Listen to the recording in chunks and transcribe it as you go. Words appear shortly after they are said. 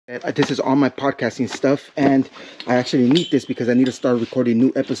This is all my podcasting stuff, and I actually need this because I need to start recording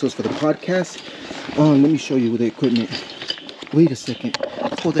new episodes for the podcast. Let me show you the equipment. Wait a second.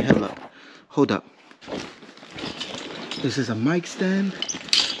 Hold the hell up. Hold up. This is a mic stand.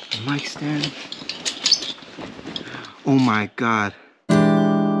 A mic stand. Oh my God.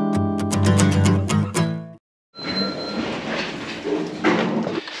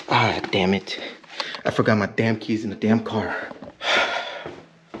 Ah, damn it. I forgot my damn keys in the damn car.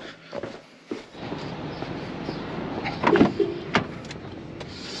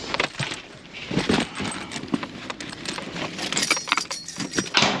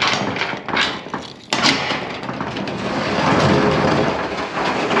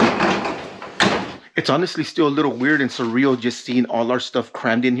 It's honestly still a little weird and surreal just seeing all our stuff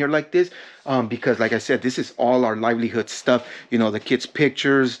crammed in here like this, because like I said, this is all our livelihood stuff. You know, the kids'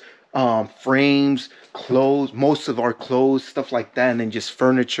 pictures, frames, clothes, most of our clothes, stuff like that, and then just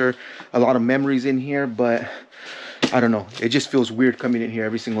furniture. A lot of memories in here, but I don't know. It just feels weird coming in here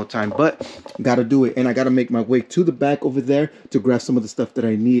every single time, but gotta do it. And I gotta make my way to the back over there to grab some of the stuff that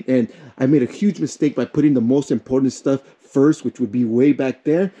I need. And I made a huge mistake by putting the most important stuff first, which would be way back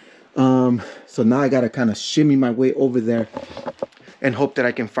there. So now I gotta kind of shimmy my way over there and hope that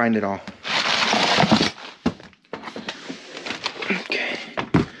I can find it all. Okay.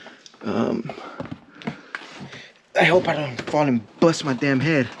 I hope I don't fall and bust my damn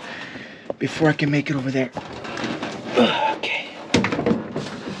head before I can make it over there. Okay.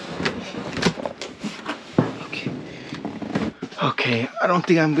 Okay. Okay, I don't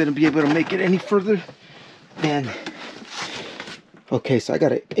think I'm gonna be able to make it any further than... Okay, so I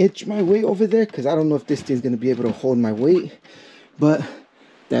gotta inch my way over there because I don't know if this thing's gonna be able to hold my weight. But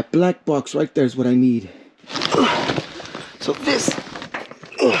that black box right there is what I need. So this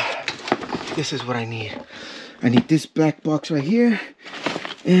is what I need. I need this black box right here.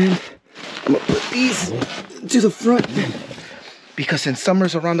 And I'm gonna put these to the front because since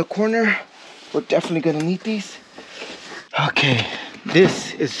summer's around the corner, we're definitely gonna need these. Okay,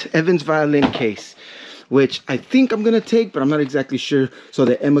 this is Evan's violin case, which I think I'm gonna take, but I'm not exactly sure, so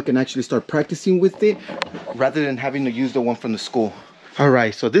that Emma can actually start practicing with it rather than having to use the one from the school. All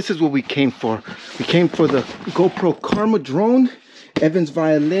right, so this is what we came for. We came for the GoPro Karma drone, Evan's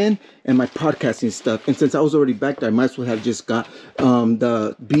violin, and my podcasting stuff. And since I was already back there, I might as well have just got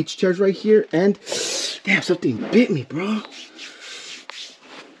the beach chairs right here. And damn, something bit me, bro.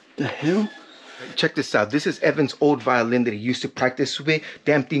 The hell? Check this out. This is Evan's old violin that he used to practice with.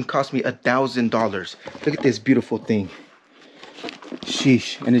 Damn thing cost me $1,000. Look at this beautiful thing.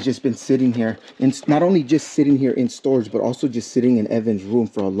 Sheesh. And it's just been sitting here. And not only just sitting here in storage, but also just sitting in Evan's room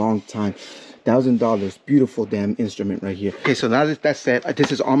for a long time. $1,000. Beautiful damn instrument right here. Okay, so now that that's said,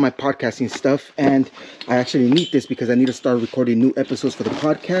 this is all my podcasting stuff. And I actually need this because I need to start recording new episodes for the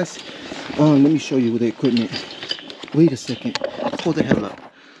podcast. Let me show you the equipment. Wait a second. Hold the hell up.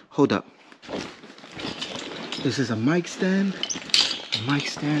 Hold up. This is a mic stand. A mic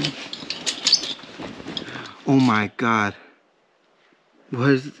stand. Oh my God. What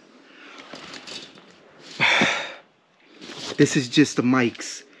is it? This is just the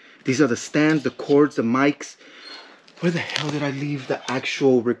mics. These are the stands, the cords, the mics. Where the hell did I leave the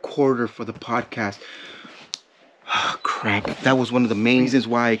actual recorder for the podcast? Oh, crap. That was one of the main reasons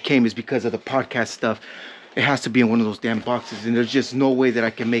why I came, is because of the podcast stuff. It has to be in one of those damn boxes, and there's just no way that I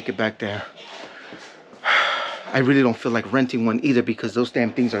can make it back there. I really don't feel like renting one either because those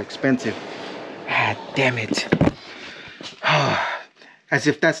damn things are expensive. Ah, damn it. As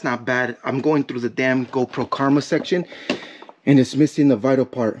if that's not bad, I'm going through the damn GoPro Karma section and it's missing the vital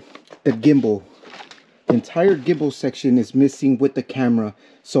part, the gimbal. The entire gimbal section is missing with the camera.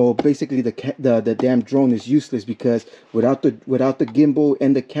 So basically the damn drone is useless because without the gimbal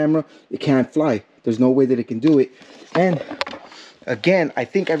and the camera, it can't fly. There's no way that it can do it. And again, I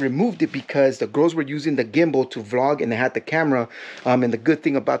think I removed it because the girls were using the gimbal to vlog and they had the camera. And the good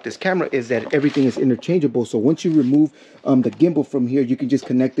thing about this camera is that everything is interchangeable. So once you remove the gimbal from here, you can just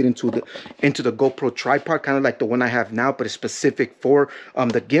connect it into the GoPro tripod, kind of like the one I have now, but it's specific for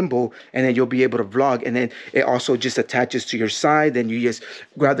the gimbal. And then you'll be able to vlog. And then it also just attaches to your side. Then you just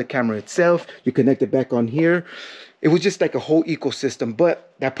grab the camera itself. You connect it back on here. It was just like a whole ecosystem,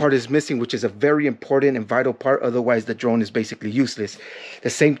 but that part is missing, which is a very important and vital part. Otherwise, the drone is basically useless. The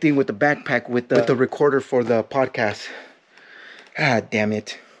same thing with the backpack with the recorder for the podcast. Ah, damn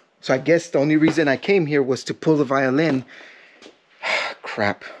it. So I guess the only reason I came here was to pull the violin.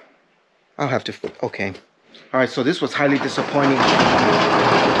 Crap. I'll have to... Okay. All right, so this was highly disappointing.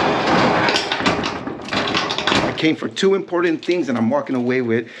 I came for two important things, and I'm walking away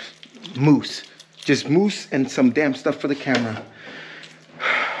with moose. Just moose and some damn stuff for the camera.